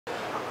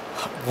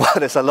Well,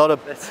 there's a lot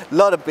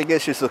of big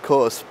issues, of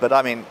course, but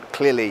I mean,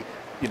 clearly,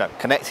 you know,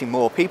 connecting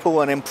more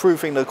people and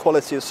improving the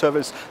quality of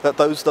service that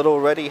those that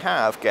already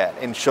have get,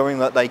 ensuring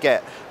that they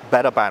get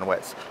better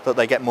bandwidth, that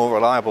they get more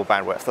reliable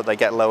bandwidth, that they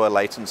get lower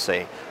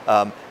latency,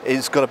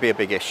 is going to be a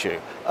big issue.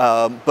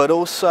 But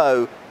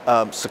also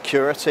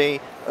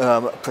security,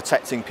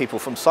 protecting people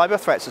from cyber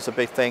threats is a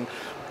big thing.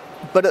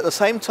 But at the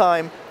same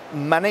time,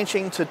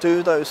 managing to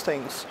do those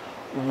things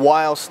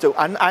while still,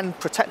 and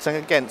protecting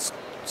against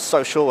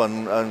social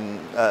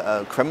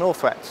and criminal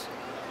threats,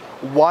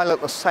 while at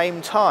the same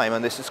time,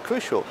 and this is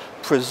crucial,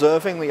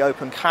 preserving the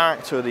open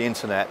character of the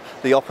internet,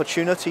 the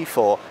opportunity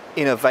for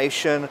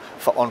innovation,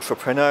 for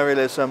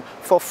entrepreneurialism,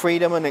 for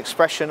freedom and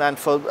expression, and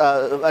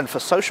for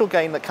social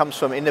gain that comes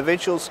from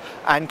individuals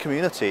and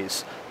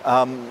communities,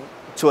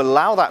 to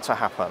allow that to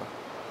happen,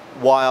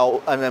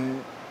 while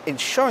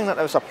ensuring that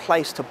there's a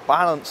place to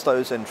balance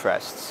those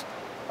interests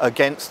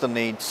against the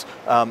needs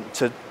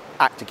to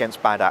act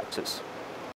against bad actors.